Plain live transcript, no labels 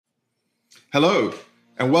Hello,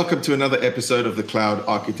 and welcome to another episode of the Cloud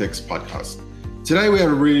Architects Podcast. Today, we had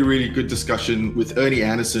a really good discussion with Ernie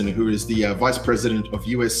Anderson, who is the Vice President of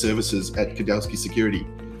US Services at Kadowski Security.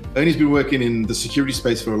 Ernie's been working in the security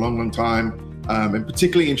space for a long time, and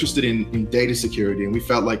particularly interested in data security. And we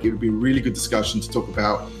felt like it would be a really good discussion to talk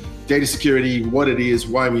about data security, what it is,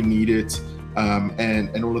 why we need it,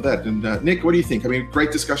 and all of that. And Nick, what do you think? I mean,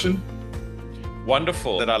 great discussion.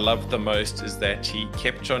 Wonderful. That I loved the most is that he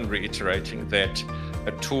kept on reiterating that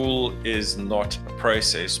a tool is not a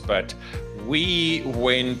process, but we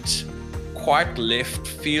went quite left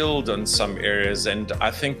field on some areas, and I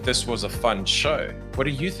think this was a fun show. What do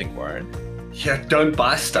you think, Warren? Yeah, don't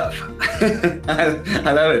buy stuff.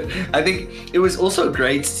 I love it. I think it was also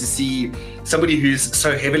great to see somebody who's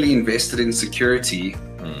so heavily invested in security,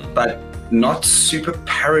 but not super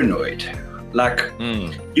paranoid. Like,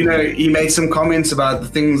 you know, he made some comments about the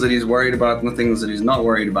things that he's worried about and the things that he's not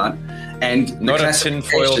worried about. And not a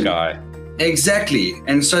tinfoil guy. Exactly.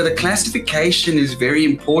 And so the classification is very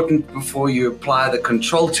important before you apply the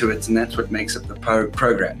control to it. And that's what makes it the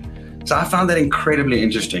program. So I found that incredibly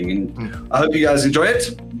interesting. And I hope you guys enjoy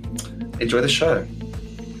it. Enjoy the show.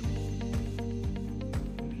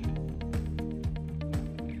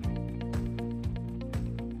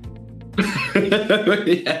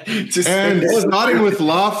 Yeah, and starting with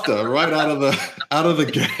laughter right out of the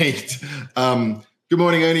gate. Good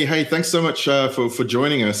morning, Ernie. Hey, thanks so much for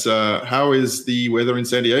joining us. How is the weather in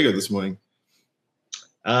San Diego this morning?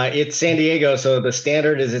 It's San Diego, so the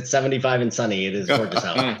standard is it's 75 and sunny. It is gorgeous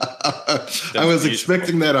out. I was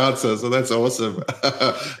expecting that answer, so that's awesome.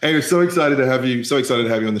 Hey, we're so excited to have you. So excited to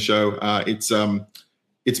have you on the show.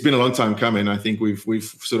 It's been a long time coming. I think we've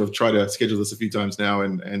sort of tried to schedule this a few times now,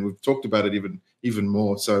 and we've talked about it even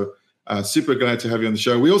more. So super glad to have you on the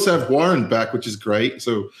show. We also have Warren back, which is great.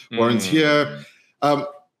 So Warren's here,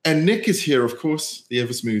 and Nick is here, of course, the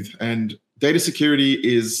ever smooth. And data security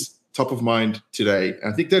is top of mind today.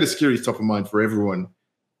 I think data security is top of mind for everyone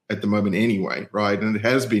at the moment, anyway, right? And it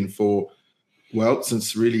has been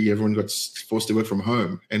since really everyone got forced to work from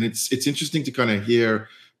home. And it's interesting to kind of hear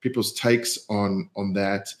people's takes on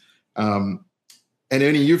that. And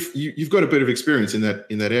Ernie, you've got a bit of experience in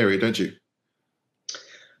that area, don't you?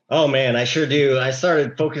 Oh man, I sure do. I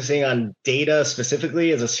started focusing on data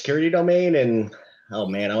specifically as a security domain in, I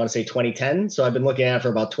want to say 2010. So I've been looking at it for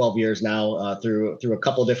about 12 years now through a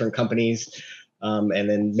couple different companies, and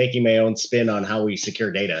then making my own spin on how we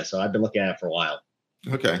secure data. So I've been looking at it for a while.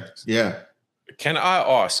 Okay, yeah. Can I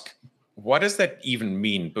ask, what does that even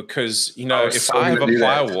mean? Because, you know, if I have a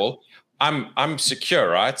firewall, I'm secure,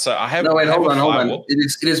 right? So I have. No, wait, hold on.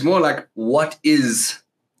 It is more like, what is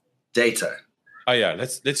data? Oh yeah,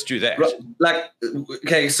 let's do that.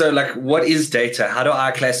 What is data? How do I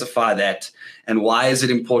classify that? And why is it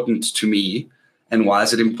important to me? And why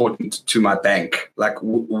is it important to my bank? Like,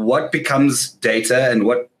 what becomes data and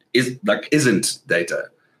what isn't data?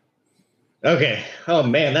 Okay. Oh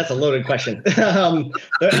man, that's a loaded question. There's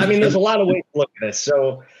a lot of ways to look at this.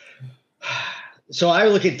 So I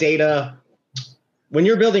look at data. When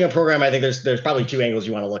you're building a program, I think there's probably two angles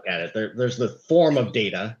you want to look at it. There's the form of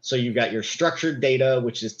data. So you've got your structured data,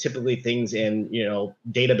 which is typically things in,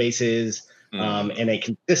 databases, in a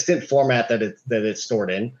consistent format that it's stored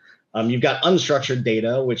in. You've got unstructured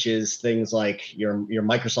data, which is things like your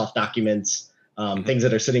Microsoft documents, things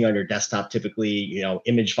that are sitting on your desktop, typically,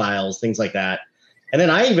 image files, things like that. And then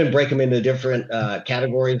I even break them into different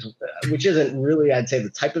categories, which isn't really, I'd say, the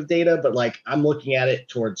type of data, but like I'm looking at it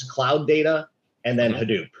towards cloud data and then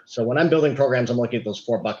Hadoop. So when I'm building programs, I'm looking at those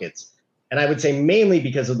four buckets. And I would say mainly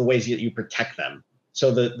because of the ways that you protect them. So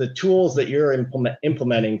the tools that you're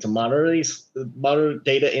implementing to monitor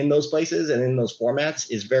data in those places and in those formats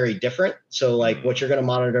is very different. So like what you're going to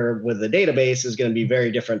monitor with the database is going to be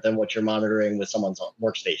very different than what you're monitoring with someone's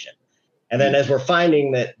workstation. And then as we're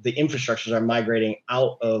finding that the infrastructures are migrating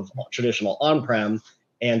out of traditional on-prem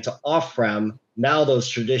and to off-prem, now those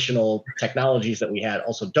traditional technologies that we had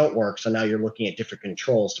also don't work. So now you're looking at different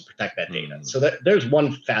controls to protect that data. So there's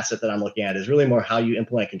one facet that I'm looking at is really more how you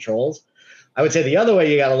implement controls. I would say the other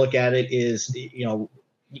way you got to look at it is,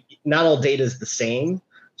 not all data is the same.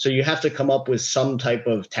 So you have to come up with some type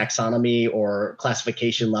of taxonomy or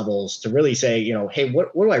classification levels to really say, hey,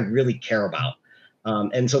 what do I really care about?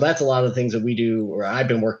 And so that's a lot of the things that we do, or I've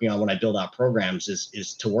been working on when I build out programs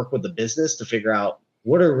is to work with the business to figure out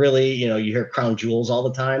what are really, you hear crown jewels all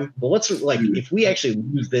the time, but what's like, if we actually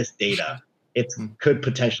lose this data, it could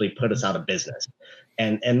potentially put us out of business.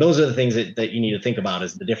 And those are the things that you need to think about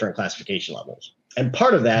is the different classification levels. And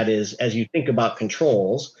part of that is, as you think about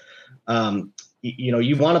controls,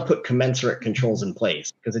 you want to put commensurate controls in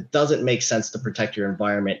place, because it doesn't make sense to protect your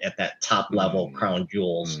environment at that top level crown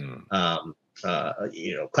jewels,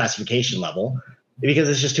 classification level, because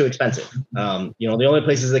it's just too expensive. The only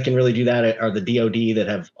places that can really do that are the DoD that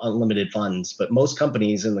have unlimited funds, but most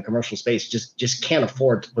companies in the commercial space just can't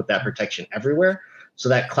afford to put that protection everywhere. So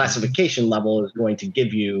that classification level is going to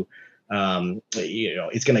give you,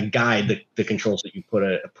 it's going to guide the controls that you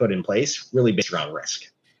put in place, really based around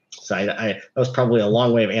risk. So that was probably a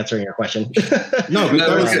long way of answering your question. No,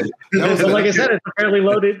 but like I said, it's a fairly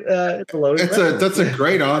loaded. That's a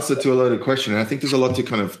great answer to a loaded question, and I think there's a lot to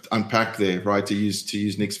kind of unpack there, right? To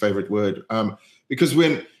use Nick's favorite word, because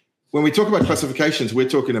when we talk about classifications, we're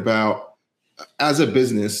talking about, as a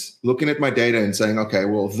business, looking at my data and saying, okay,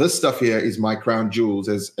 well, this stuff here is my crown jewels,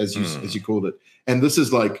 as you called it, and this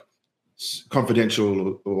is like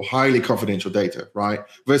confidential or highly confidential data, right?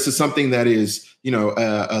 Versus something that is,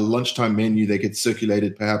 a lunchtime menu that gets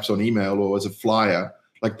circulated perhaps on email or as a flyer,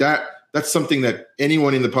 like that. That's something that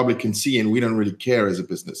anyone in the public can see, and we don't really care as a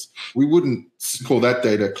business. We wouldn't call that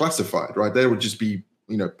data classified, right? That would just be,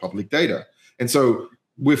 public data. And so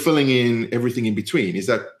we're filling in everything in between. Is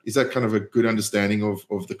that kind of a good understanding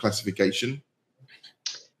of the classification?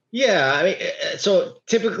 Yeah, I mean, so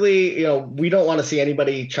typically, we don't want to see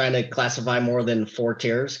anybody trying to classify more than 4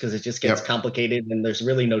 tiers, because it just gets complicated and there's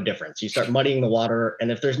really no difference. You start muddying the water,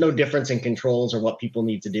 and if there's no difference in controls or what people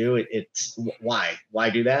need to do, it's why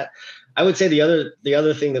do that? I would say the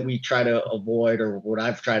other thing that we try to avoid, or what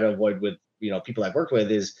I've tried to avoid with people I've worked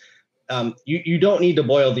with, is you don't need to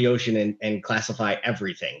boil the ocean and classify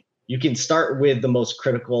everything. You can start with the most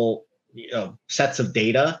critical sets of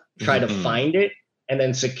data, try to find it, and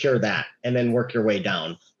then secure that, and then work your way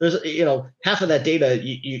down. There's, half of that data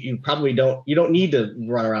you probably don't need to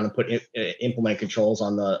run around and implement controls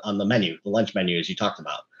on the menu, the lunch menu, as you talked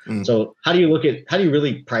about. So how do you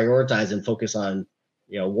really prioritize and focus on,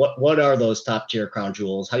 what are those top tier crown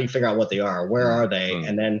jewels? How do you figure out what they are? Where are they?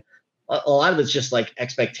 And then a lot of it's just like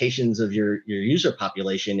expectations of your user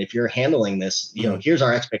population. If you're handling this, here's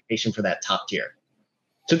our expectation for that top tier.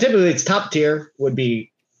 So typically it's top tier would be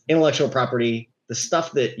intellectual property. The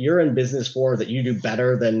stuff that you're in business for, that you do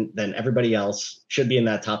better than everybody else, should be in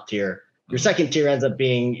that top tier. Your second tier ends up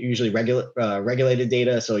being usually regulated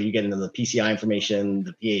data. So you get into the PCI information,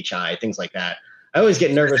 the PHI, things like that. I always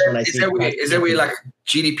get nervous when I see. Is that where like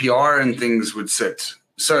GDPR and things would sit?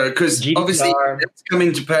 So, because obviously it's come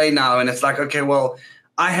into play now, and it's like, okay, well,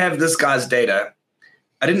 I have this guy's data.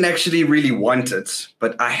 I didn't actually really want it,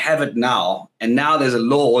 but I have it now. And now there's a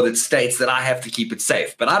law that states that I have to keep it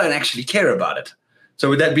safe, but I don't actually care about it. So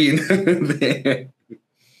would that be in there?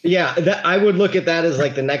 Yeah, I would look at that as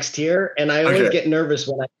like the next tier. And I always get nervous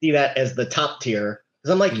when I see that as the top tier,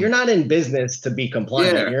 because I'm like, you're not in business to be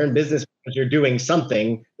compliant. Yeah. You're in business because you're doing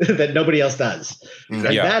something that nobody else does. And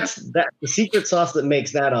that's the secret sauce that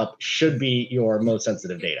makes that up should be your most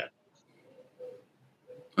sensitive data.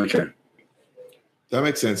 Okay. That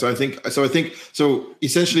makes sense. I think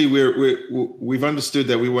essentially we've understood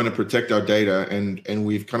that we want to protect our data, and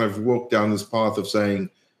we've kind of walked down this path of saying,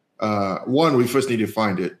 one, we first need to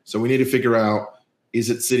find it. So we need to figure out, is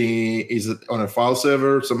it on a file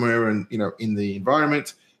server somewhere in the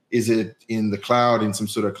environment? Is it in the cloud, in some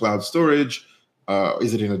sort of cloud storage?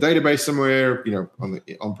 Is it in a database somewhere,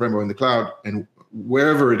 on-prem or in the cloud? And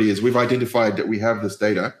wherever it is, we've identified that we have this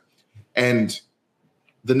data. And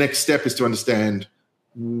the next step is to understand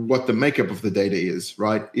what the makeup of the data is,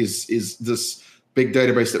 right? Is this big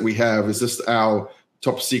database that we have, is this our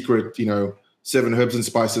top secret, 7 herbs and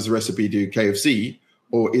spices recipe to KFC?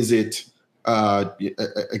 Or is it,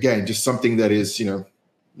 again, just something that is,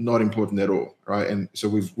 not important at all, right? And so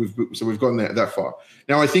we've gone that far.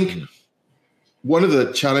 Now, I think one of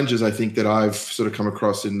the challenges I think that I've sort of come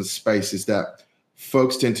across in the space is that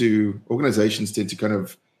organizations tend to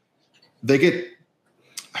they get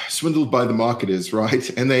swindled by the marketers, right?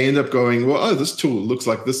 And they end up going, well, this tool looks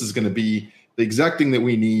like this is going to be the exact thing that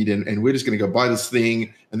we need, and we're just going to go buy this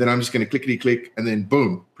thing, and then I'm just going to clickety-click, and then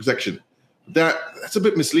boom, protection. That's a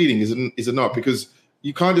bit misleading, is it not? Because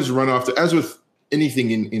you can't just run after, as with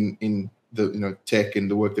anything in the tech and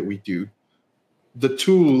the work that we do, the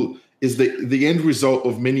tool is the end result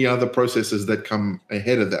of many other processes that come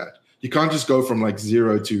ahead of that. You can't just go from like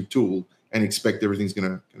zero to tool and expect everything's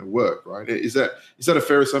gonna work, right? Is that a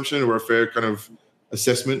fair assumption or a fair kind of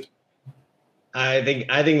assessment? I think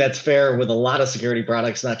that's fair with a lot of security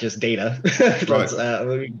products, not just data. Let's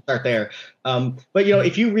start there. But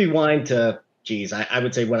if you rewind to, I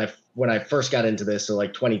would say when I first got into this, so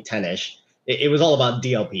like 2010-ish, it was all about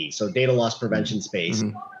DLP, so data loss prevention space.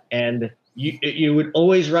 And you would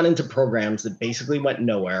always run into programs that basically went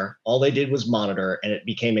nowhere. All they did was monitor, and it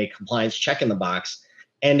became a compliance check in the box.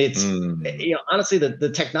 And it's, honestly,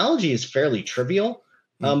 the technology is fairly trivial,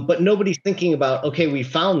 but nobody's thinking about, okay, we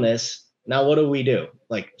found this. Now, what do we do?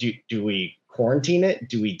 Like, do we quarantine it?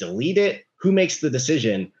 Do we delete it? Who makes the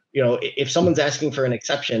decision? If someone's asking for an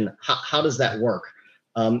exception, how does that work?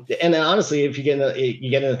 And then honestly, if you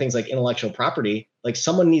get into things like intellectual property, like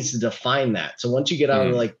someone needs to define that. So once you get out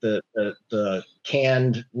of like the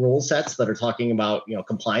canned rule sets that are talking about,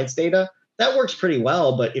 compliance data, that works pretty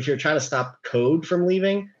well. But if you're trying to stop code from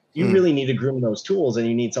leaving, you really need to groom those tools, and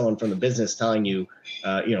you need someone from the business telling you,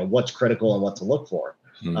 what's critical and what to look for.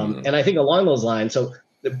 And I think along those lines,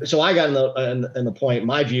 so I got in the point.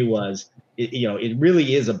 My view was, it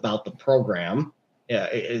really is about the program.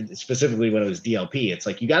 Specifically when it was DLP, it's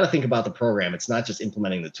like you got to think about the program. It's not just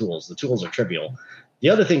implementing the tools. The tools are trivial. The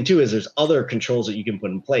other thing too is there's other controls that you can put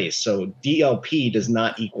in place. So DLP does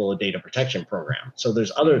not equal a data protection program. So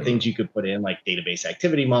there's other things you could put in, like database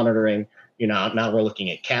activity monitoring. Now we're looking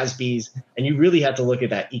at CASBs, and you really have to look at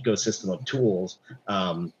that ecosystem of tools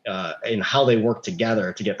and how they work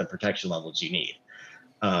together to get the protection levels you need.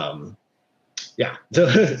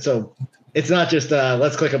 So it's not just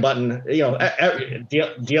let's click a button.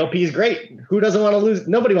 DLP is great. Who doesn't want to lose?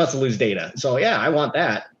 Nobody wants to lose data. So yeah, I want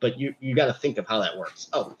that. But you got to think of how that works.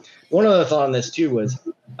 Oh, one other thought on this too was,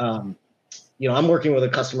 I'm working with a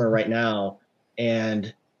customer right now,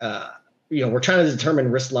 and we're trying to determine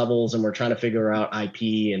risk levels, and we're trying to figure out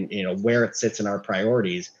IP and where it sits in our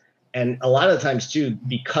priorities. And a lot of times too,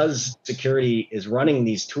 because security is running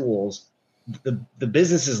these tools, the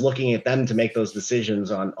business is looking at them to make those decisions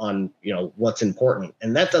on what's important,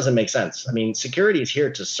 and that doesn't make sense. I mean, security is here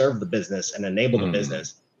to serve the business and enable the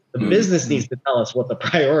business. The business needs to tell us what the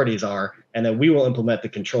priorities are, and then we will implement the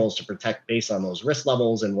controls to protect based on those risk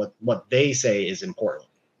levels and what they say is important.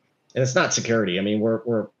 And it's not security. I mean,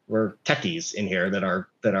 we're techies in here that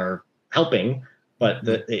are helping, but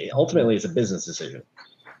ultimately it's a business decision.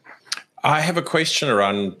 I have a question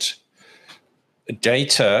around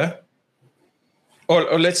data.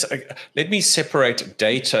 Or let me separate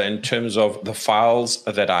data in terms of the files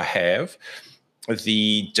that I have,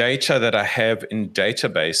 the data that I have in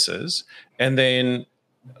databases, and then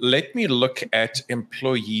let me look at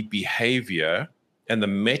employee behavior and the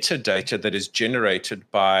metadata that is generated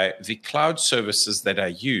by the cloud services that I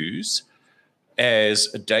use as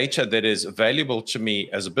data that is valuable to me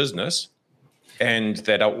as a business, and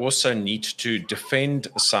that I also need to defend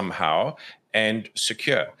somehow and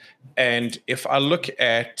secure. And if I look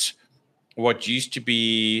at what used to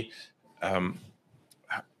be,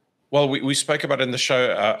 we spoke about in the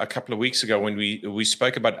show a couple of weeks ago when we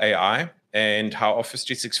spoke about AI and how Office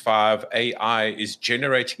 365 AI is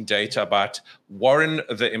generating data about Warren,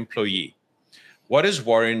 the employee. What is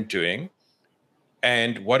Warren doing?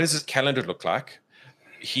 And what does his calendar look like?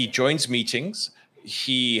 He joins meetings.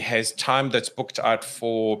 He has time that's booked out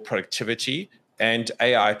for productivity, and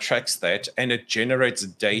AI tracks that, and it generates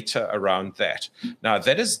data around that. Now,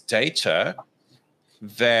 that is data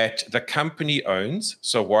that the company owns.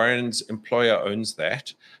 So Warren's employer owns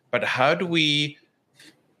that. But how do we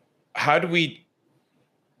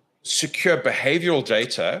secure behavioral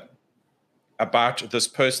data about this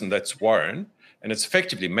person that's Warren? And it's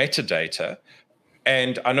effectively metadata.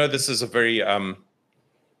 And I know this is a very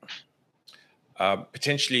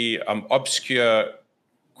potentially obscure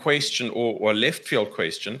question or left field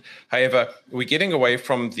question. However, we're getting away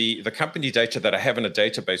from the company data that I have in a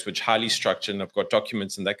database, which is highly structured, and I've got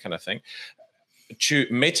documents and that kind of thing, to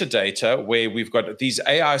metadata, where we've got these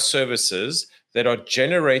AI services that are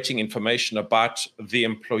generating information about the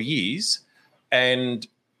employees. And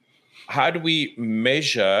how do we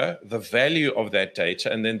measure the value of that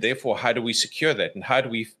data? And then therefore, how do we secure that? And how do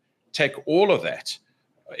we take all of that,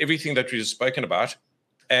 everything that we've spoken about,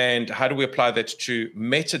 and how do we apply that to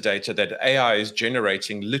metadata that AI is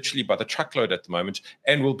generating literally by the truckload at the moment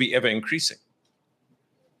and will be ever increasing?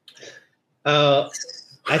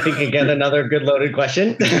 I think, again, another good loaded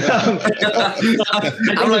question. I'm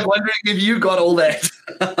like wondering if you got all that.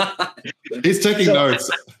 He's taking notes.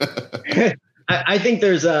 I think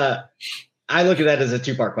I look at that as a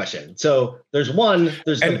two-part question. So there's and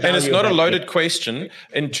it's not a loaded question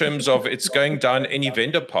in terms of it's going down any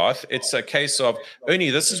vendor path. It's a case of, Ernie,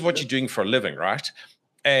 this is what you're doing for a living, right?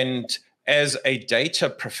 And as a data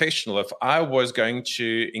professional, if I was going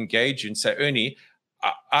to engage you and say, Ernie,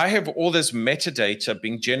 I have all this metadata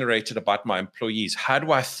being generated about my employees. How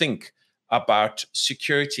do I think about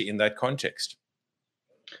security in that context?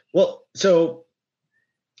 Well, so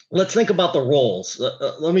let's think about the roles.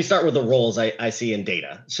 Let me start with the roles I see in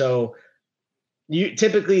data. So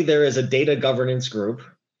typically there is a data governance group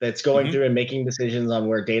that's going through and making decisions on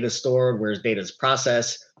where data is stored, where data is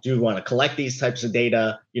processed. Do we want to collect these types of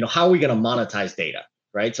data? How are we going to monetize data,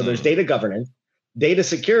 right? So there's data governance. Data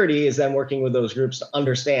security is then working with those groups to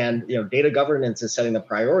understand, data governance is setting the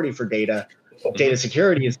priority for data. Data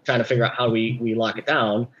security is trying to figure out how we lock it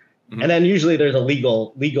down. And then usually there's a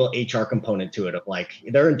legal HR component to it of like,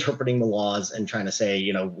 they're interpreting the laws and trying to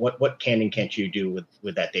say, what can and can't you do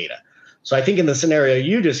with that data? So I think in the scenario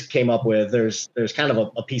you just came up with, there's kind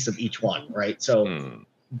of a piece of each one, right? So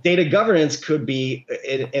data governance could be,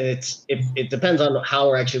 and it depends on how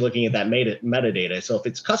we're actually looking at that metadata. So if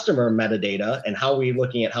it's customer metadata and how we're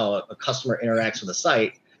looking at how a customer interacts with a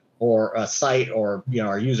site or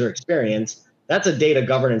our user experience, that's a data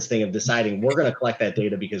governance thing of deciding we're going to collect that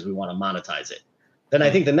data because we want to monetize it. Then I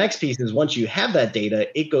think the next piece is once you have that data,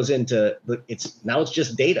 it goes into it's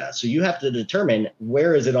just data. So you have to determine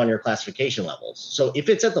where is it on your classification levels. So if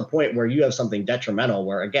it's at the point where you have something detrimental,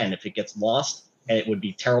 where again, if it gets lost and it would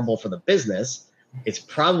be terrible for the business, it's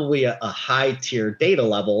probably a high tier data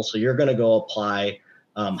level. So you're going to go apply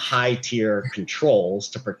high tier controls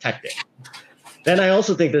to protect it. Then I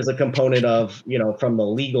also think there's a component of, from the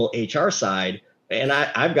legal HR side, and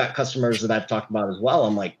I've got customers that I've talked about as well.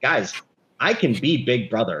 I'm like, guys, I can be big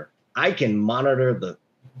brother. I can monitor the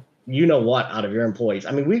out of your employees.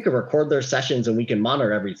 I mean, we could record their sessions and we can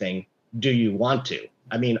monitor everything. Do you want to?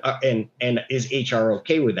 I mean, and is HR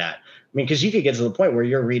okay with that? I mean, because you could get to the point where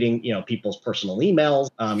you're reading, people's personal emails.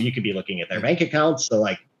 You could be looking at their bank accounts. So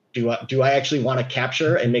like, do I actually want to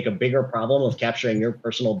capture and make a bigger problem of capturing your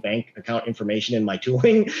personal bank account information in my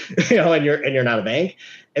tooling, and you're not a bank.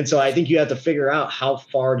 And so I think you have to figure out how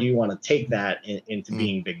far do you want to take that into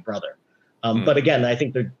being big brother. But again, I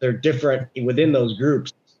think they're different within those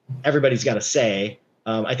groups. Everybody's got to say,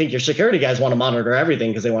 I think your security guys want to monitor everything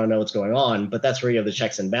because they want to know what's going on. But that's where you have the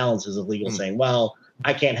checks and balances of legal saying, well,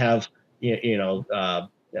 I can't have,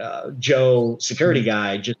 Joe security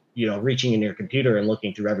guy just, reaching in your computer and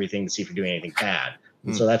looking through everything to see if you're doing anything bad.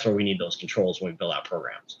 And so that's where we need those controls when we build out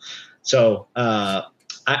programs. So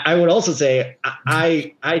I would also say,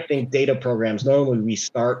 I think data programs, normally we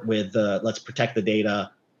start with let's protect the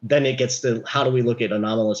data. Then it gets to how do we look at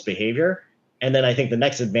anomalous behavior? And then I think the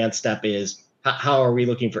next advanced step is how are we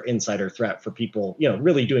looking for insider threat for people,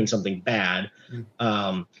 really doing something bad?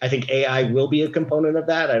 I think AI will be a component of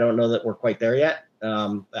that. I don't know that we're quite there yet.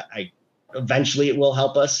 Eventually it will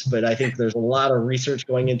help us, but I think there's a lot of research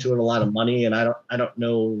going into it, a lot of money, and I don't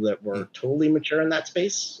know that we're totally mature in that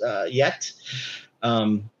space yet.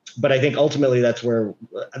 But I think ultimately that's what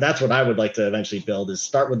I would like to eventually build is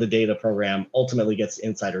start with the data program, ultimately gets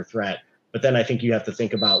insider threat. But then I think you have to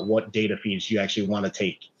think about what data feeds you actually want to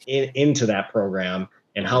take into that program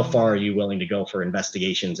and how far are you willing to go for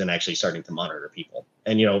investigations and actually starting to monitor people.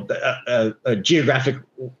 And, geographic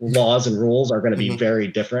laws and rules are going to be very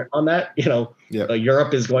different on that.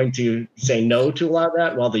 Europe is going to say no to a lot of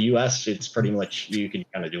that, while the US, it's pretty much you can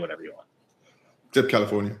kind of do whatever you want. Except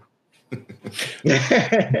California.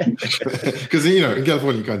 Because in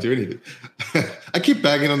California you can't do anything. I keep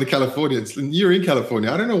bagging on the Californians, and you're in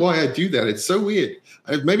California. I don't know why I do that. It's so weird.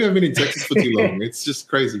 Maybe I've been in Texas for too long. It's just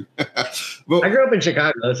crazy. Well, I grew up in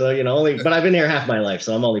Chicago, so but I've been here half my life,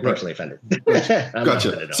 so I'm only personally offended.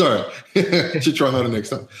 Gotcha. Sorry. Should try harder next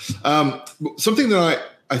time. Something that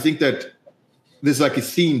I think that there's like a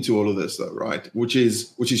theme to all of this, though, right? Which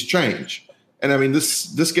is change. And I mean,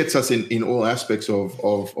 this gets us in all aspects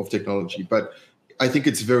of technology, but I think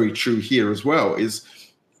it's very true here as well, is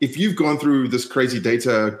if you've gone through this crazy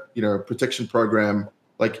data, protection program,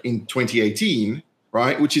 like in 2018,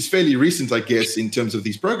 right, which is fairly recent, I guess, in terms of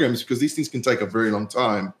these programs, because these things can take a very long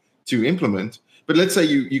time to implement. But let's say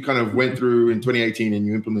you kind of went through in 2018 and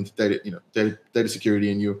you implemented data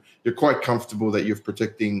security, and you're quite comfortable that you're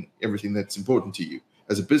protecting everything that's important to you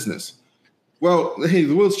as a business. Well, hey,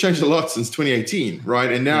 the world's changed a lot since 2018,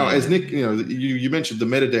 right? And now, as Nick, you mentioned the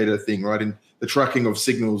metadata thing, right? And the tracking of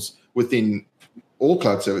signals within all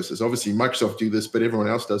cloud services. Obviously, Microsoft do this, but everyone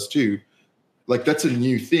else does too. Like, that's a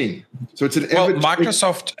new thing. So it's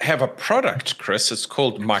Microsoft have a product, Chris. It's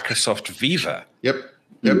called Microsoft Viva. Yep.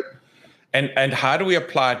 And how do we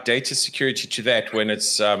apply data security to that when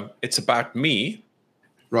it's about me,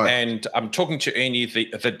 right? And I'm talking to Ernie,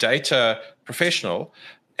 the data professional.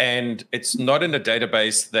 And it's not in a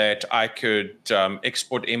database that I could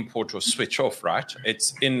export, import, or switch off, right?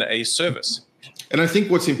 It's in a service. And I think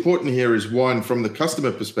what's important here is, one, from the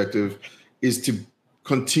customer perspective, is to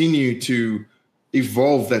continue to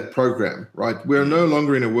evolve that program, right? We're no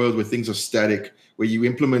longer in a world where things are static, where you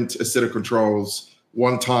implement a set of controls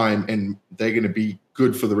one time and they're going to be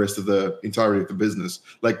good for the rest of the entirety of the business.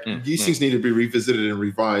 Like these things need to be revisited and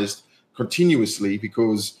revised continuously,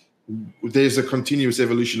 because there's a continuous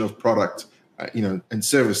evolution of product, and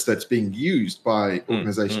service that's being used by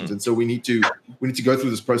organizations. And so we need to go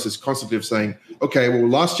through this process constantly of saying, okay, well,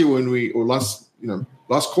 last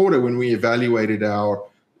quarter when we evaluated our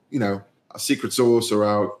secret sauce or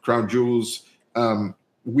our crown jewels,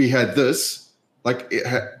 we had this. Like,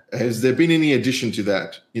 has there been any addition to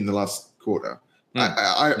that in the last quarter?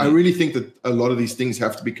 I really think that a lot of these things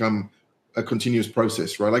have to become a continuous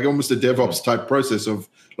process, right? Like almost a DevOps type process of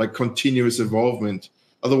like continuous involvement.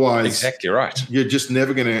 Otherwise, exactly right. You're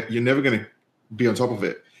never gonna be on top of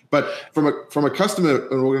it. But from a customer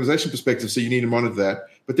or organization perspective, so you need to monitor that.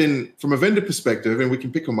 But then from a vendor perspective, and we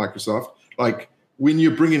can pick on Microsoft, like when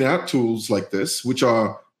you're bringing out tools like this, which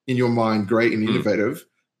are in your mind great and innovative,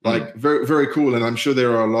 like very, very cool. And I'm sure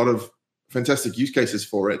there are a lot of fantastic use cases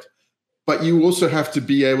for it. But you also have to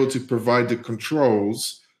be able to provide the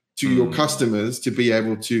controls to your customers to be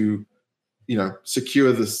able to,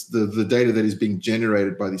 secure the data that is being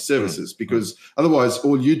generated by these services, because otherwise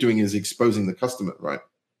all you're doing is exposing the customer, right?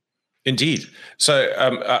 Indeed. So,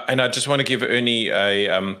 and I just want to give Ernie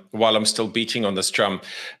while I'm still beating on this drum,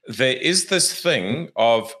 there is this thing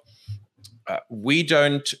of we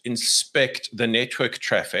don't inspect the network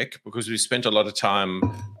traffic because we spent a lot of time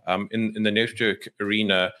in the network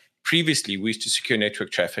arena. Previously, we used to secure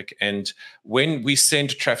network traffic, and when we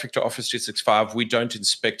send traffic to Office 365, we don't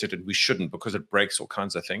inspect it, and we shouldn't, because it breaks all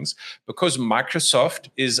kinds of things. Because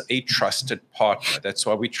Microsoft is a trusted partner. That's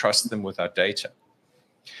why we trust them with our data.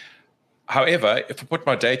 However, if I put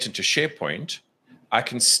my data into SharePoint, I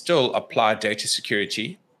can still apply data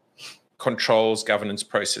security controls, governance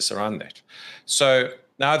process around that. So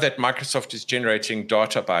now that Microsoft is generating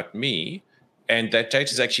data about me, and that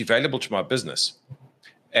data is actually available to my business,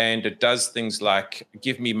 and it does things like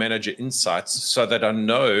give me manager insights so that I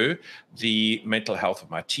know the mental health of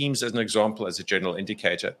my teams, as an example, as a general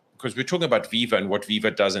indicator, because we're talking about Viva and what Viva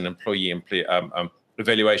does in employee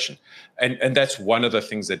evaluation. And that's one of the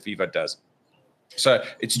things that Viva does. So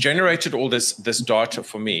it's generated all this data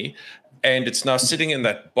for me, and it's now sitting in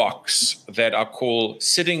that box that I call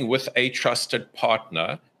sitting with a trusted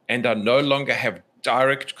partner, and I no longer have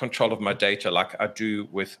direct control of my data like I do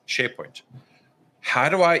with SharePoint. How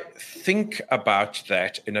do I think about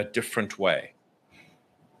that in a different way?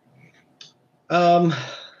 Um,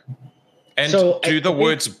 And so do the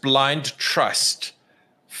words blind trust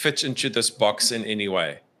fit into this box in any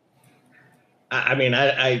way? I mean,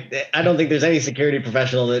 I don't think there's any security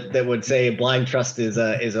professional that would say blind trust is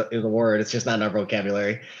a word. It's just not in our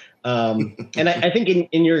vocabulary. And I think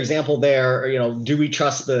in your example there, do we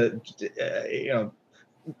trust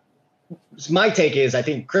my take is, I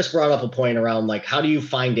think Chris brought up a point around like, how do you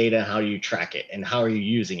find data? How do you track it? And how are you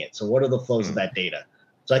using it? So what are the flows of that data?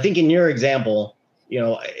 So I think in your example,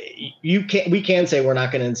 we can say we're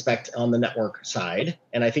not going to inspect on the network side.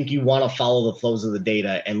 And I think you want to follow the flows of the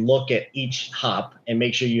data and look at each hop and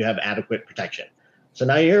make sure you have adequate protection. So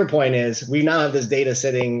now your point is, we now have this data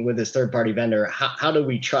sitting with this third-party vendor. How do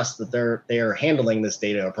we trust that they're handling this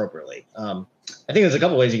data appropriately? I think there's a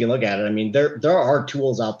couple ways you can look at it. I mean, there are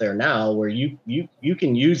tools out there now where you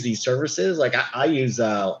can use these services. Like I use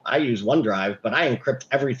OneDrive, but I encrypt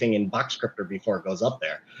everything in Boxcryptor before it goes up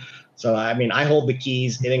there. So, I mean, I hold the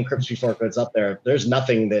keys, it encrypts before it goes up there. There's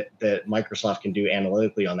nothing that Microsoft can do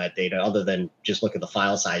analytically on that data other than just look at the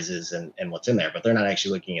file sizes and what's in there, but they're not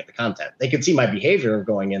actually looking at the content. They can see my behavior of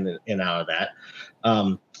going in and out of that.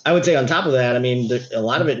 I would say on top of that, I mean, a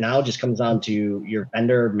lot of it now just comes down to your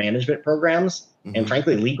vendor management programs and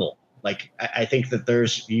frankly, legal. Like, I think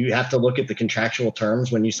that you have to look at the contractual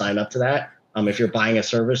terms when you sign up to that. If you're buying a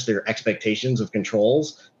service, their expectations of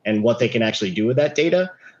controls and what they can actually do with that data.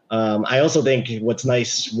 I also think what's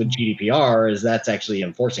nice with GDPR is that's actually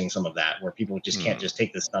enforcing some of that, where people just can't just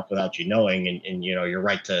take this stuff without you knowing, and your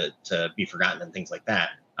right to be forgotten and things like that.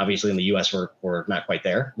 Obviously, in the U.S., we're not quite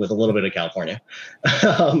there, with a little bit of California.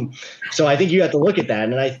 So I think you have to look at that,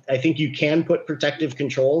 and I think you can put protective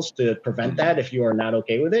controls to prevent that if you are not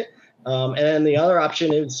okay with it. And then the other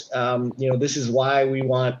option is, this is why we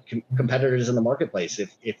want competitors in the marketplace.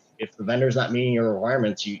 If the vendor's not meeting your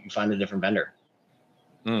requirements, you find a different vendor.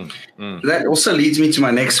 That also leads me to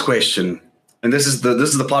my next question, and this is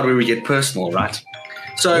the part where we get personal, right?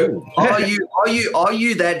 So, are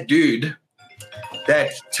you that dude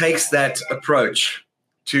that takes that approach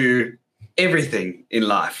to everything in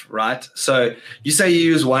life, right? So you say you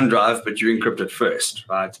use OneDrive, but you encrypt it first,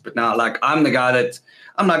 right? But now, like, I'm the guy that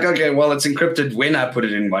I'm like, okay, well, it's encrypted when I put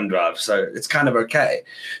it in OneDrive, so it's kind of okay.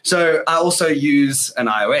 So I also use an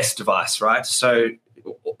iOS device, right? So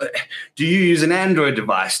do you use an Android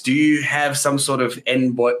device? Do you have some sort of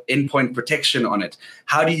endpoint protection on it?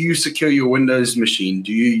 How do you secure your Windows machine?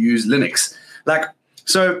 Do you use Linux? Like,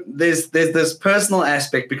 so there's this personal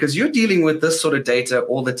aspect, because you're dealing with this sort of data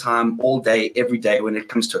all the time, all day, every day when it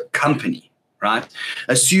comes to a company, right?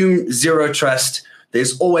 Assume zero trust.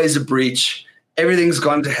 There's always a breach. Everything's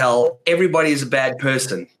gone to hell. Everybody is a bad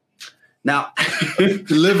person. Now, to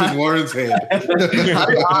live in Warren's head. how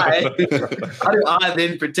do I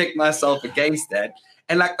then protect myself against that?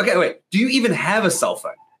 And like, okay, wait, do you even have a cell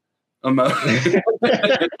phone? Do you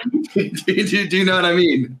know what I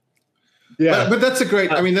mean? Yeah, but that's a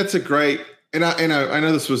great. I mean, that's a great. And I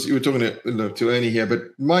know this was, you were talking to Ernie here,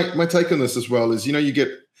 but my take on this as well is, there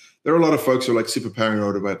are a lot of folks who are like super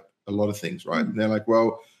paranoid about a lot of things, right? And they're like,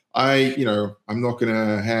 well, I'm not going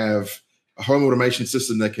to have a home automation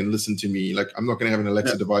system that can listen to me. Like, I'm not going to have an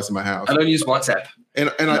Alexa device in my house. I don't use WhatsApp. I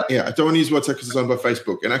don't want to use WhatsApp because it's owned by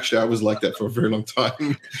Facebook. And actually, I was like that for a very long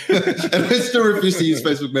time. And I still refuse to use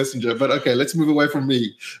Facebook Messenger. But okay, let's move away from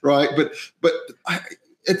me, right? But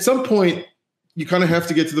at some point, you kind of have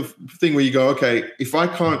to get to the thing where you go, okay, if I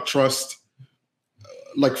can't trust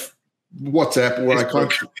like WhatsApp, or I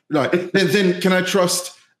can't, right, then can I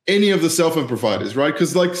trust any of the cell phone providers, right?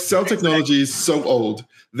 Because like cell technology is so old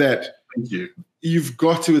that you've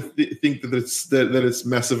got to think that it's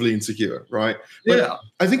massively insecure, right? But yeah,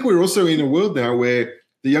 I think we're also in a world now where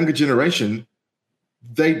the younger generation,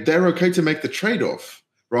 they're okay to make the trade-off,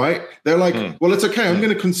 right? They're like, well, it's okay. I'm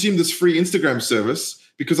going to consume this free Instagram service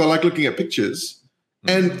because I like looking at pictures,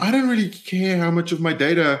 and I don't really care how much of my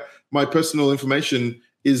data, my personal information,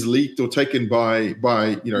 is leaked or taken by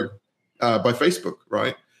Facebook,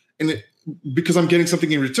 right? And because I'm getting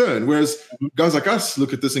something in return. Whereas guys like us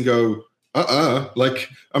look at this and go, like,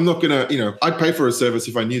 I'm not gonna, I'd pay for a service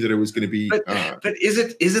if I knew that it was going to be. But is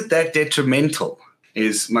it that detrimental?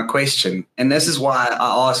 Is my question, and this is why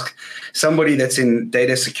I ask somebody that's in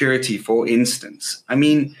data security, for instance. I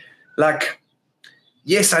mean, like,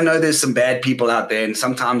 yes, I know there's some bad people out there, and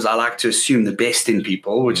sometimes I like to assume the best in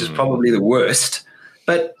people, which is probably the worst.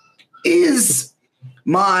 But is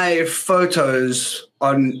my photos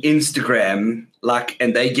on Instagram, like,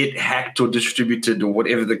 and they get hacked or distributed or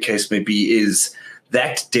whatever the case may be, is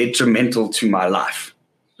that detrimental to my life?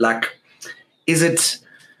 Like, is it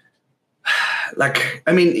like,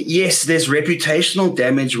 I mean, yes, there's reputational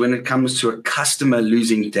damage when it comes to a customer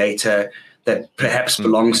losing data that perhaps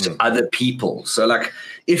belongs to other people. So like,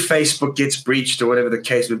 if Facebook gets breached or whatever the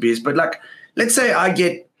case would be, but like, let's say I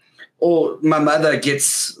get, or my mother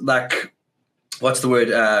gets, like, what's the word,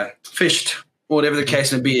 phished, or whatever the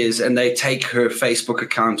case may be is, and they take her Facebook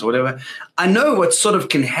account or whatever. I know what sort of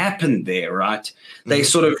can happen there, right? They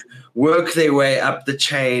sort of work their way up the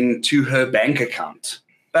chain to her bank account.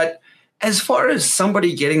 But as far as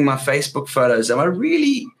somebody getting my Facebook photos, am I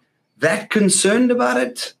really that concerned about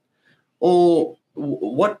it? Or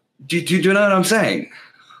what? Do you know what I'm saying?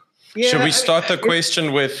 Yeah, should we start the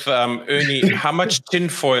question with Ernie? How much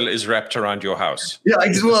tinfoil is wrapped around your house? Yeah,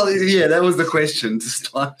 that was the question to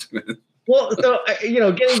start with. Well, so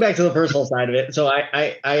getting back to the personal side of it, so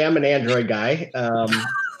I am an Android guy,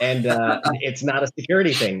 and it's not a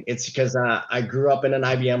security thing. It's because I grew up in an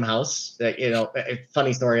IBM house.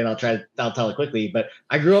 Funny story, and I'll tell it quickly. But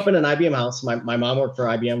I grew up in an IBM house. My mom worked for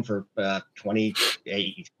IBM for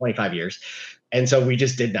 25 years. And so we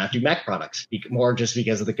just did not do Mac products, more just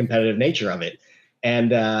because of the competitive nature of it.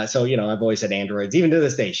 And so, I've always had Androids. Even to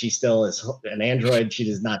this day, she still is an Android. She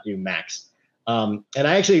does not do Macs. And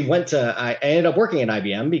I actually I ended up working at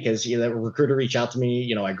IBM because a recruiter reached out to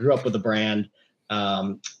me. I grew up with the brand.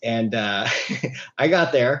 And I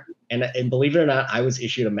got there, and believe it or not, I was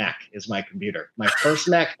issued a Mac as my computer. My first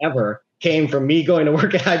Mac ever came from me going to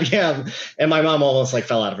work at IBM, and my mom almost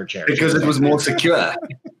fell out of her chair. Because it was more secure.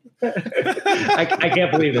 I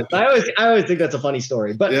can't believe this. I always think that's a funny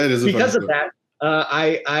story, but yeah, because of that,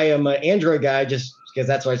 I am an Android guy just because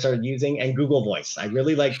that's what I started using, and Google Voice. I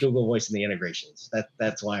really like Google Voice and the integrations.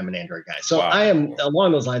 That's why I'm an Android guy. So I am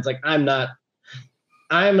along those lines. Like, I'm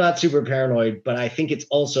not super paranoid, but I think it's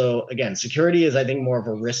also, again, security is, I think, more of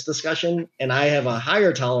a risk discussion, and I have a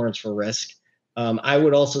higher tolerance for risk. I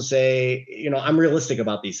would also say, I'm realistic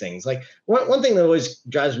about these things. Like, one thing that always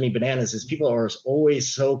drives me bananas is people are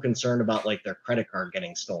always so concerned about, like, their credit card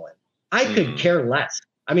getting stolen. I could care less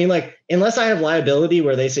I mean, like, unless I have liability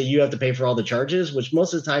where they say you have to pay for all the charges, which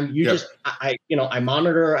most of the time I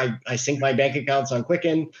monitor, I sync my bank accounts on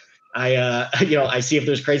Quicken. I see if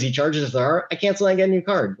there's crazy charges. If there are, I cancel and get a new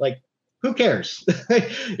card. Like, who cares?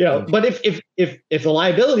 But if the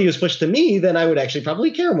liability was pushed to me, then I would actually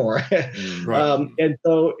probably care more. Right. And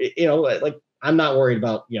so, like, I'm not worried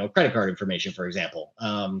about, credit card information, for example.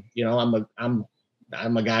 I'm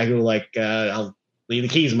a guy who, like, I'll leave the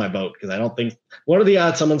keys in my boat because I don't think, what are the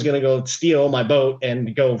odds someone's going to go steal my boat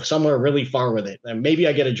and go somewhere really far with it? And maybe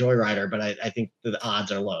I get a joyrider, but I think the odds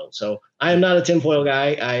are low. So I am not a tinfoil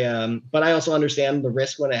guy. But I also understand the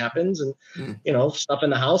risk when it happens, and stuff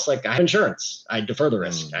in the house. Like, I have insurance. I defer the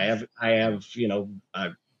risk. I have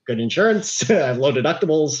good insurance. I have low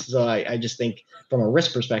deductibles. So I just think from a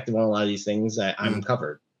risk perspective on a lot of these things, I'm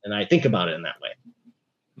covered, and I think about it in that way.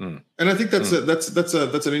 And I think that's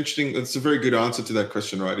a very good answer to that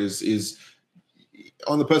question, right? Is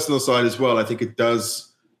on the personal side as well. I think it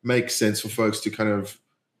does make sense for folks to kind of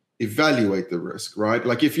evaluate the risk, right?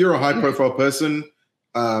 Like, if you're a high profile person,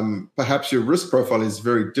 perhaps your risk profile is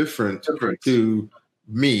very different to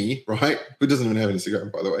me, right? Who doesn't even have an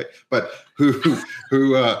Instagram, by the way, but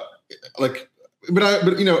but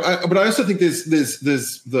I also think there's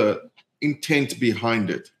the intent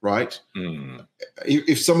behind it, right?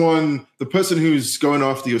 If someone, the person who's going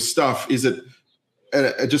after your stuff, is it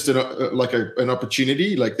just an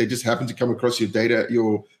opportunity? Like, they just happen to come across your data,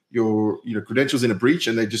 your credentials in a breach,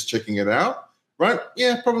 and they're just checking it out, right?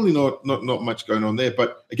 Yeah, probably not much going on there.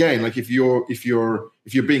 But again, like, if you're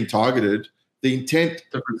being targeted, the intent,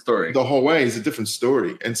 different story, the whole way is a different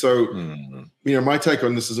story. And so, my take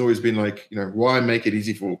on this has always been like, why make it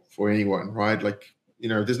easy for anyone, right? Like,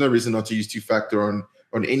 there's no reason not to use two-factor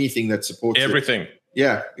on anything that supports everything.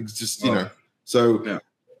 Yeah, it's just So, yeah.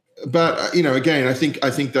 But again, I think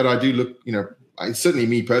that I do look. Certainly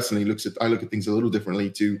me personally I look at things a little differently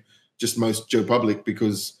to just most Joe Public,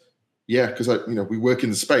 because we work in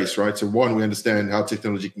the space, right? So one, we understand how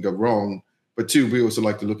technology can go wrong, but two, we also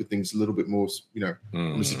like to look at things a little bit more,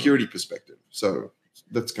 from a security perspective. So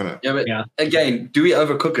that's kind of Again, do we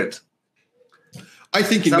overcook it? I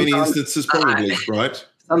think in many instances, probably, right?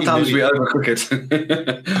 Sometimes we overcook it.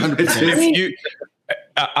 100%.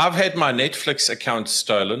 I've had my Netflix account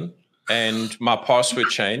stolen and my password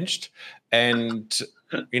changed. And,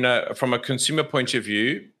 from a consumer point of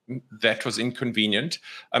view, that was inconvenient.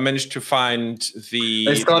 I managed to find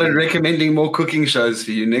They started recommending more cooking shows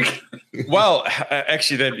for you, Nick. Well,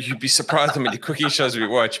 actually, you'd be surprised how many cooking shows we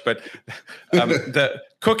watch. But the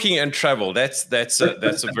cooking and travel, that's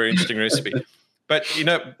a very interesting recipe. But,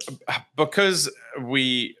 because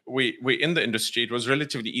we're in the industry, it was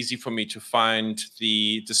relatively easy for me to find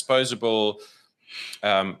the disposable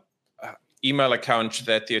email account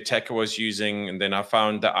that the attacker was using. And then I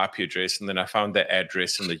found the IP address, and then I found the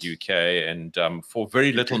address in the UK. And for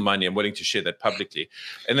very little money, I'm willing to share that publicly.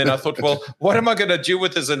 And then I thought, well, what am I going to do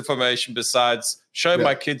with this information besides show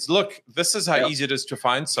my kids, look, this is how easy it is to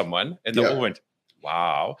find someone. And they all went,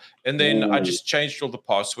 wow. And then I just changed all the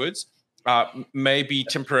passwords. Maybe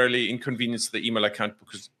temporarily inconvenienced the email account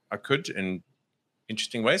because I could in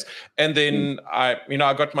interesting ways. And then I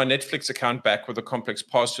got my Netflix account back with a complex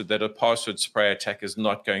password that a password spray attack is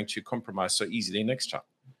not going to compromise so easily next time.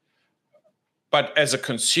 But as a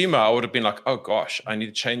consumer, I would have been like, oh gosh, I need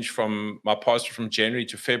to change from my password from January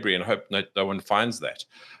to February and hope no one finds that.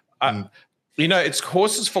 It's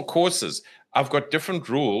horses for courses. I've got different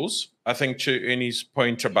rules, I think, to Ernie's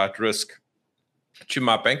point about risk, to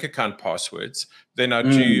my bank account passwords than I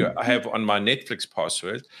do have on my Netflix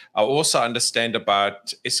password. I also understand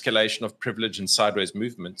about escalation of privilege and sideways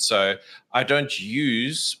movement. So I don't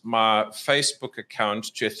use my Facebook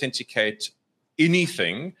account to authenticate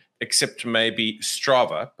anything except maybe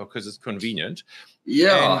Strava because it's convenient.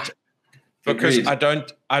 Yeah. And because I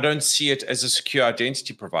don't see it as a secure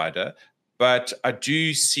identity provider, but I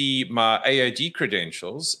do see my AOD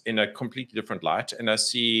credentials in a completely different light, and I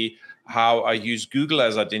see how I use Google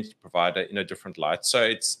as identity provider in a different light. So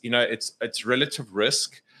it's relative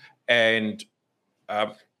risk, and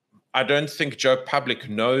I don't think Joe Public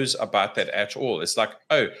knows about that at all. It's like,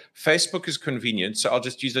 oh, Facebook is convenient, so I'll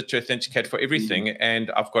just use it to authenticate for everything, and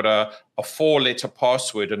I've got a 4-letter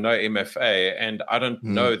password and no MFA, and I don't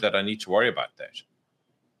know that I need to worry about that.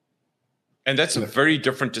 And that's a very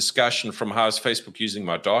different discussion from how is Facebook using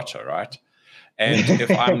my data, right? And if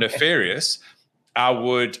I'm nefarious, I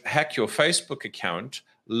would hack your Facebook account,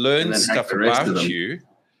 learn stuff about you,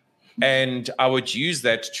 and I would use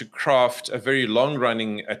that to craft a very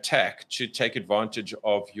long-running attack to take advantage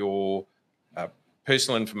of your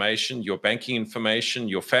personal information, your banking information,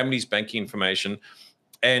 your family's banking information.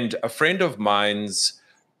 And a friend of mine's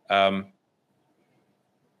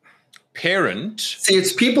parent. See,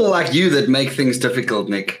 it's people like you that make things difficult,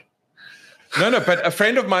 Nick. No, but a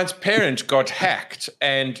friend of mine's parent got hacked,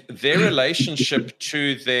 and their relationship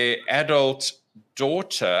to their adult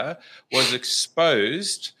daughter was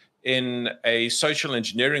exposed in a social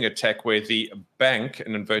engineering attack where the bank,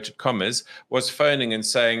 in inverted commas, was phoning and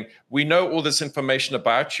saying, we know all this information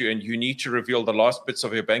about you and you need to reveal the last bits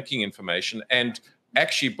of your banking information. And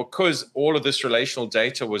actually, because all of this relational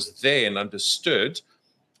data was there and understood,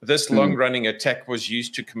 this long-running attack was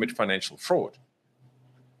used to commit financial fraud.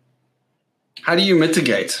 How do you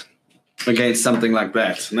mitigate against something like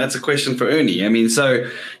that? And that's a question for Ernie. I mean, so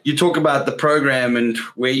you talk about the program and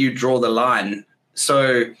where you draw the line.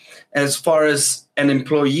 So as far as an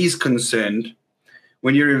employee is concerned,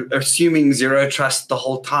 when you're assuming zero trust the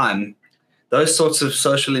whole time, those sorts of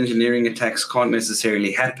social engineering attacks can't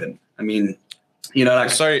necessarily happen. I mean, you know,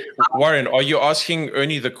 like... Sorry, Warren, are you asking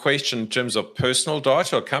Ernie the question in terms of personal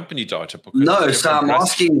data or company data? Because no, so I'm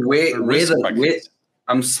asking where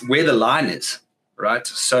the line is, right?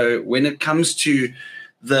 So when it comes to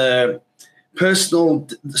the personal,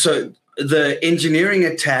 so the engineering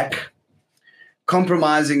attack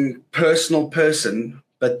compromising personal person,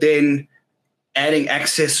 but then adding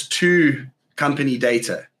access to company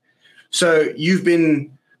data. So you've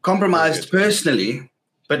been compromised personally,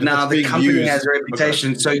 but now the company has a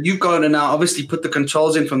reputation. Okay. So you've got to now obviously put the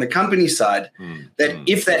controls in from the company side that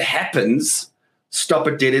if that happens, stop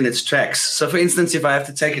it dead in its tracks. So for instance, if I have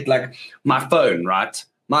to take it like my phone, right?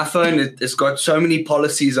 My phone, it's got so many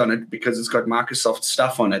policies on it because it's got Microsoft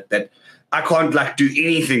stuff on it that I can't like do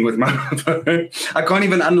anything with my phone. I can't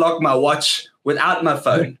even unlock my watch without my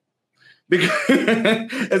phone. Because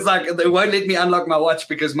it's like they won't let me unlock my watch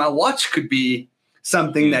because my watch could be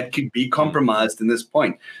something that could be compromised in this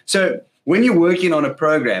point. So when you're working on a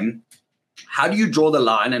program, how do you draw the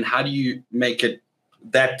line and how do you make it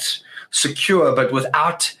that secure but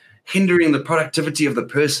without hindering the productivity of the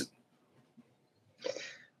person?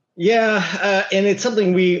 Yeah, and it's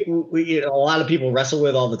something we a lot of people wrestle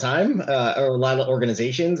with all the time, or a lot of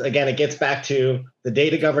organizations. Again, it gets back to the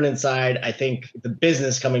data governance side. I think the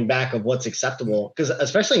business coming back of what's acceptable, because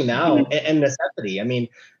especially now and necessity. I mean,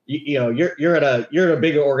 you're at a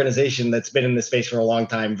bigger organization that's been in this space for a long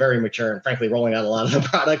time, very mature, and frankly rolling out a lot of the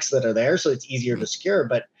products that are there, so it's easier to secure.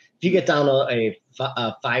 But if you get down to a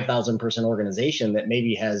 5,000 person organization that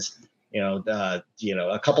maybe has a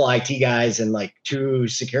couple IT guys and like 2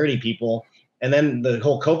 security people, and then the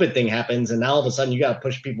whole COVID thing happens, and now all of a sudden you got to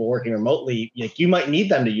push people working remotely. Like you might need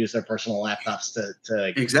them to use their personal laptops to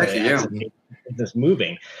this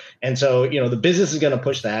moving, and so the business is going to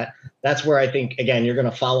push that. That's where I think again you're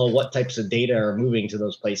going to follow what types of data are moving to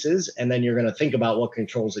those places, and then you're going to think about what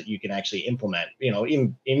controls that you can actually implement.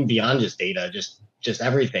 In beyond just data, just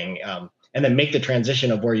everything. And then make the transition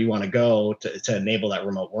of where you want to go to enable that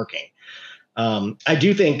remote working. I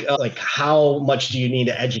do think like how much do you need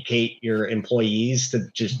to educate your employees to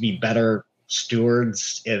just be better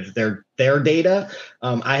stewards of their data?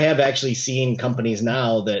 I have actually seen companies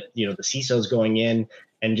now that, the CISO's going in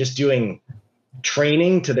and just doing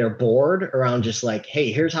training to their board around just like, hey,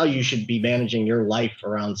 here's how you should be managing your life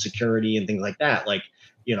around security and things like that. Like,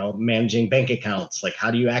 managing bank accounts, like how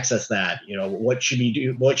do you access that? What should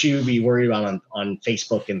you be worried about on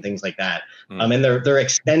Facebook and things like that. And they're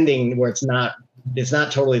extending where it's not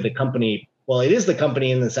totally the company. Well, it is the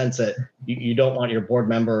company in the sense that you don't want your board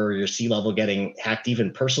member or your C-level getting hacked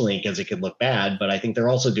even personally because it could look bad. But I think they're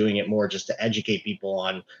also doing it more just to educate people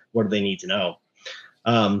on what do they need to know.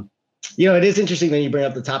 It is interesting that you bring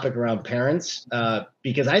up the topic around parents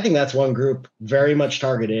because I think that's one group very much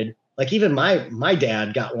targeted. Like even my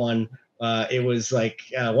dad got one. It was like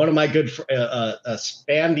one of my a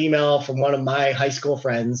spammed email from one of my high school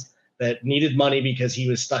friends that needed money because he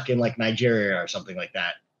was stuck in like Nigeria or something like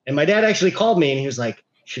that. And my dad actually called me and he was like,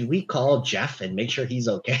 should we call Jeff and make sure he's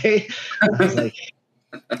okay? I was like,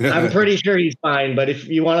 I'm pretty sure he's fine, but if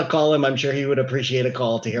you want to call him, I'm sure he would appreciate a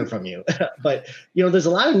call to hear from you. But there's a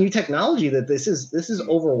lot of new technology that this is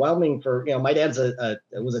overwhelming for. My dad's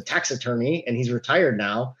was a tax attorney and he's retired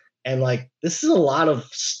now. And like, this is a lot of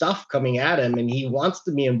stuff coming at him and he wants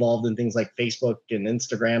to be involved in things like Facebook and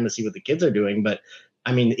Instagram to see what the kids are doing. But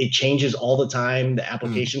I mean, it changes all the time. The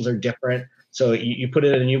applications are different. So you put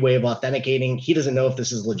in a new way of authenticating. He doesn't know if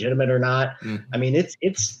this is legitimate or not. I mean,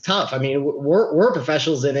 it's tough. I mean, we're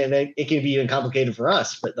professionals in it and it can be even complicated for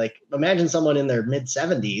us. But like, imagine someone in their mid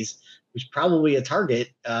 70s who's probably a target.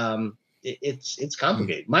 it's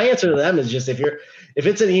complicated. My answer to them is just if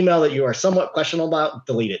it's an email that you are somewhat questionable about,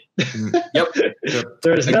 delete it. Yep.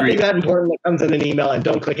 There's nothing that important that comes in an email, and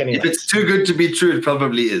don't click any. If it's too good to be true, it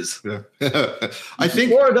probably is. Yeah. I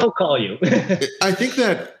think, or they'll call you. I think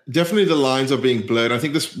that definitely the lines are being blurred. I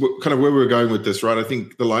think this kind of where we're going with this, right? I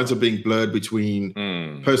think the lines are being blurred between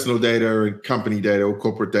personal data and company data or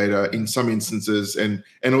corporate data in some instances, and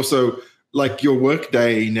also like your work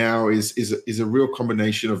day now is a real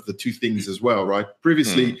combination of the two things as well, right?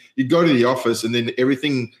 Previously, you'd go to the office and then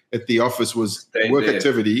everything at the office was work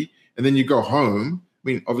activity, and then you go home. I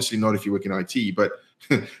mean, obviously not if you work in IT, but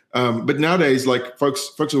nowadays, like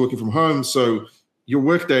folks are working from home, so your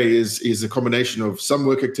work day is a combination of some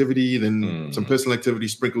work activity, then some personal activity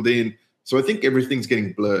sprinkled in. So I think everything's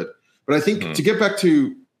getting blurred. But I think to get back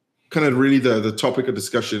to kind of really the topic of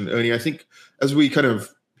discussion, Ernie, I think as we kind of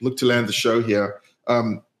look to land the show here,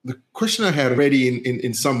 the question I had already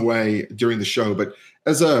in some way during the show, but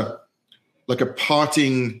as a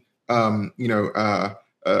parting,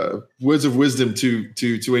 words of wisdom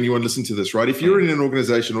to anyone listening to this, right? If you're in an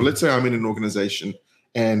organization, or let's say I'm in an organization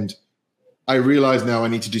and I realize now I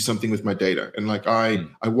need to do something with my data, and like I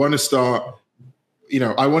want to start,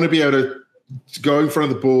 I want to be able to go in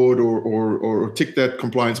front of the board or tick that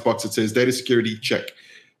compliance box that says data security check.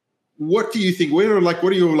 What do you think? What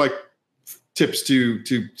are your tips to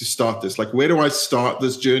start this? Like, where do I start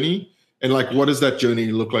this journey? And like, what does that journey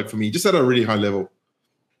look like for me? Just at a really high level.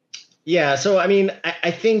 Yeah. So, I mean, I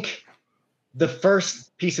think the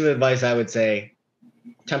first piece of advice I would say,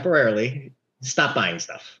 temporarily, stop buying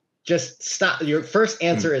stuff. Just stop. Your first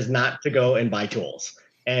answer is not to go and buy tools.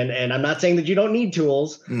 And I'm not saying that you don't need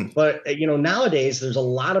tools, but nowadays there's a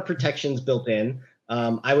lot of protections built in.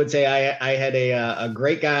 I would say I had a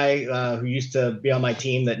great guy who used to be on my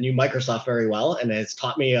team that knew Microsoft very well and has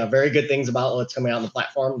taught me very good things about what's coming out on the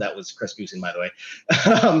platform. That was Chris Goosen, by the way.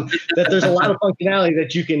 That there's a lot of functionality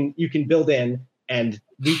that you can build in, and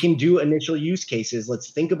we can do initial use cases.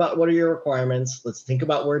 Let's think about what are your requirements. Let's think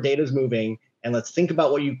about where data is moving, and let's think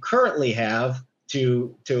about what you currently have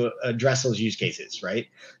to address those use cases, right?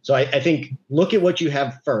 So I think look at what you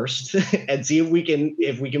have first and see if we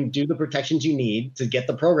can do the protections you need to get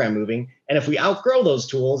the program moving. And if we outgrow those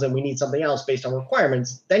tools and we need something else based on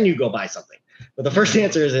requirements, then you go buy something. But the first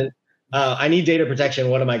answer isn't, I need data protection.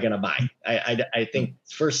 What am I going to buy? I think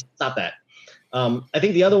first stop that. I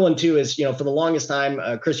think the other one too is, for the longest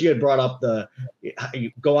time, Chris, you had brought up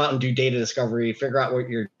you go out and do data discovery, figure out what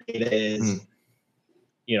your data is,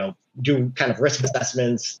 do kind of risk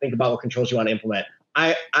assessments, think about what controls you want to implement.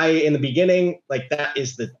 I in the beginning, like that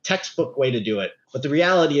is the textbook way to do it. But the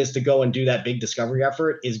reality is to go and do that big discovery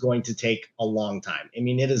effort is going to take a long time. I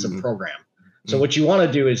mean, it is a program. So what you want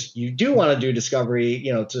to do is you do want to do discovery,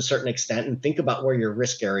 to a certain extent, and think about where your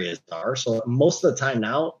risk areas are. So most of the time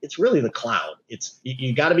now, it's really the cloud.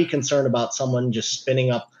 You got to be concerned about someone just spinning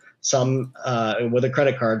up some with a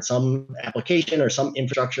credit card, some application or some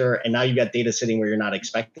infrastructure, and now you've got data sitting where you're not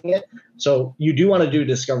expecting it. So you do want to do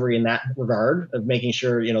discovery in that regard of making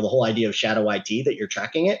sure, the whole idea of shadow IT, that you're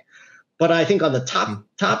tracking it. But I think on the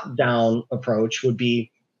top down approach would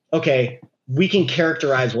be, okay, we can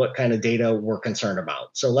characterize what kind of data we're concerned about.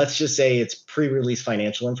 So let's just say it's pre-release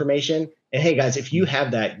financial information. And hey guys, if you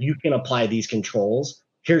have that, you can apply these controls.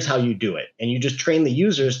 Here's how you do it. And you just train the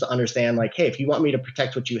users to understand, like, hey, if you want me to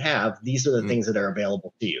protect what you have, these are the things that are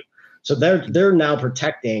available to you. So they're now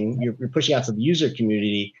protecting, you're pushing out to the user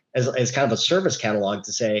community as kind of a service catalog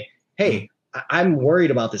to say, hey, I'm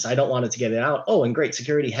worried about this. I don't want it to get it out. Oh, and great,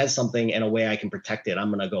 security has something and a way I can protect it. I'm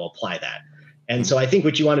going to go apply that. And so I think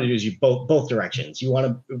what you want to do is you both directions. You want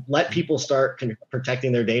to let people start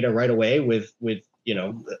protecting their data right away with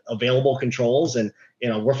available controls. And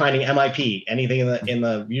we're finding MIP, anything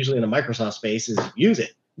usually in the Microsoft space is use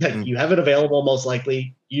it. You have it available, most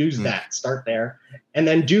likely use that, start there, and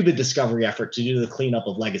then do the discovery effort to do the cleanup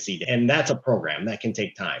of legacy. And that's a program that can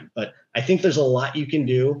take time. But I think there's a lot you can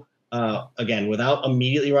do, again, without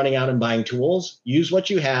immediately running out and buying tools. Use what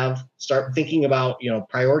you have, start thinking about,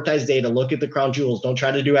 prioritize data, look at the crown jewels, don't try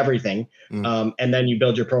to do everything. And then you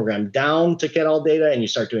build your program down to get all data and you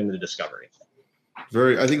start doing the discovery.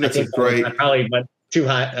 I think that's great. I probably went too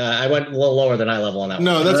high. I went a little lower than eye level on that one.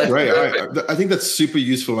 No, that's great. I think that's super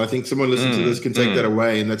useful. I think someone listening to this can take that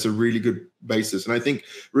away, and that's a really good basis. And I think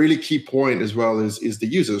really key point as well is the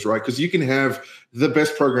users, right? Because you can have the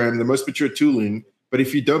best program, the most mature tooling, but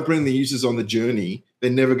if you don't bring the users on the journey, they're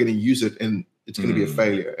never going to use it, and it's going to be a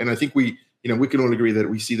failure. And I think we can all agree that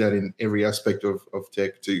we see that in every aspect of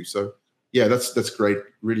tech too. So yeah, that's great.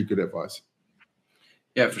 Really good advice.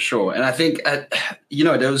 Yeah, for sure. And I think, that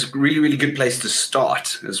was a really, really good place to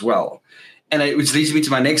start as well. And which leads me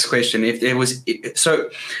to my next question. So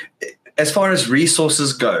as far as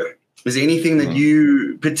resources go, is there anything that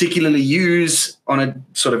you particularly use on a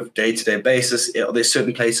sort of day-to-day basis? Are there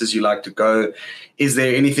certain places you like to go? Is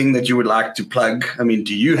there anything that you would like to plug? I mean,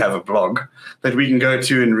 do you have a blog that we can go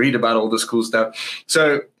to and read about all this cool stuff?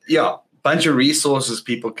 So, yeah, bunch of resources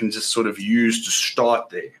people can just sort of use to start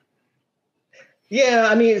there. Yeah,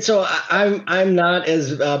 I mean, so I'm not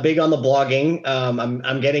as big on the blogging.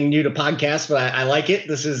 I'm getting new to podcasts, but I like it.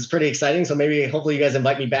 This is pretty exciting. So hopefully you guys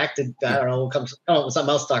invite me back to, I don't know, we'll come up with something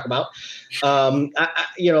else to talk about.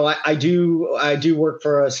 I do work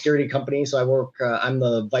for a security company. So I'm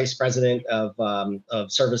the vice president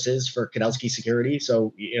of services for Kudelski Security.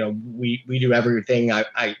 So, we do everything.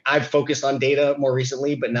 I've focused on data more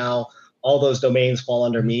recently, but now all those domains fall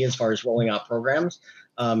under me as far as rolling out programs.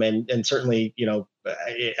 And certainly,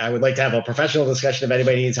 I would like to have a professional discussion if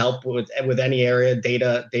anybody needs help with any area,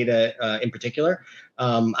 data in particular.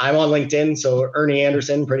 I'm on LinkedIn, so Ernie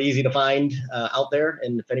Anderson, pretty easy to find out there.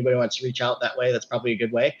 And if anybody wants to reach out that way, that's probably a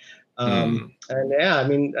good way. And yeah, I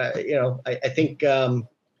mean, I think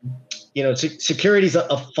security is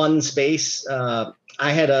a fun space. I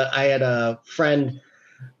had a friend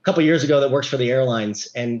a couple of years ago that works for the airlines,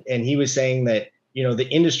 and he was saying that the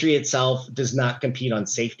industry itself does not compete on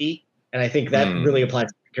safety. And I think that really applies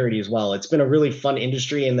to security as well. It's been a really fun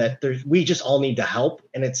industry in that we just all need to help,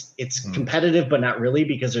 and it's competitive, but not really,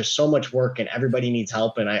 because there's so much work and everybody needs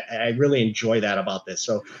help. And I really enjoy that about this.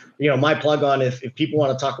 So, my plug on, if people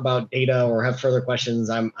want to talk about data or have further questions,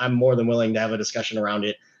 I'm more than willing to have a discussion around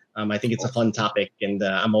it. I think it's a fun topic, and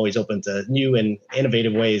I'm always open to new and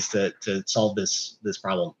innovative ways to solve this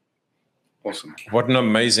problem. Awesome. What an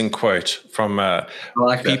amazing quote from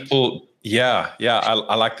people. That. Yeah.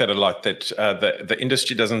 I like that a lot, that the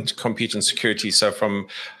industry doesn't compete in security. So from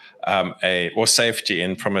or safety,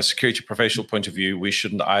 and from a security professional point of view, we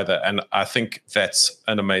shouldn't either. And I think that's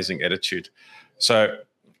an amazing attitude. So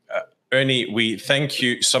Ernie, we thank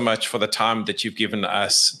you so much for the time that you've given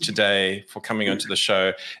us today, for coming onto the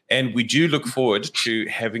show. And we do look forward to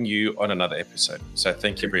having you on another episode. So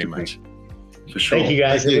thank you very much. For sure. Thank you,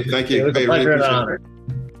 guys. Thank you. It was a pleasure and an honor.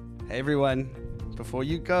 Hey, everyone. Before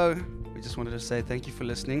you go, we just wanted to say thank you for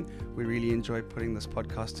listening. We really enjoy putting this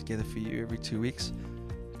podcast together for you every 2 weeks.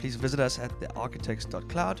 Please visit us at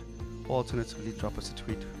thearchitects.cloud, or alternatively drop us a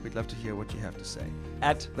tweet. We'd love to hear what you have to say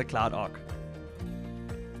at the Cloud Arc.